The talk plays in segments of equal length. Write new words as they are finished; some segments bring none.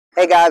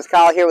Hey guys,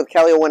 Kyle here with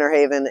Kelley of Winter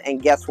Haven,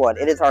 and guess what?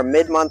 It is our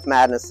mid-month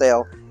madness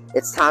sale.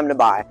 It's time to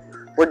buy.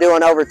 We're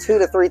doing over $2,000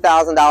 to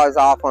 $3,000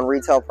 off on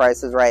retail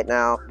prices right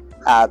now.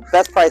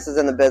 Best prices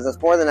in the business.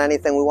 More than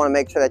anything, we want to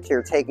make sure that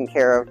you're taken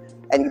care of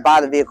and you buy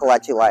the vehicle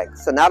that you like.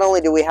 So not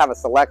only do we have a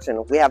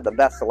selection, we have the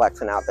best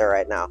selection out there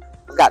right now.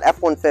 I've got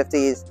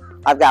F-150s,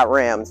 I've got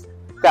Rams,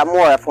 I've got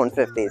more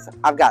F-150s,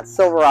 I've got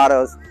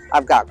Silverados,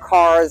 I've got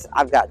cars,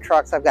 I've got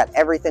trucks, I've got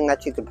everything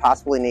that you could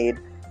possibly need.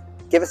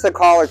 Give us a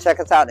call or check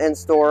us out in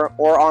store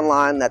or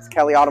online. That's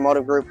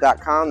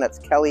KelleyAutomotiveGroup.com. That's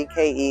Kelley,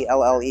 Kelley,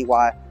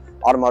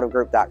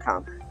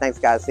 automotivegroup.com. Thanks,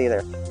 guys. See you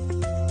there.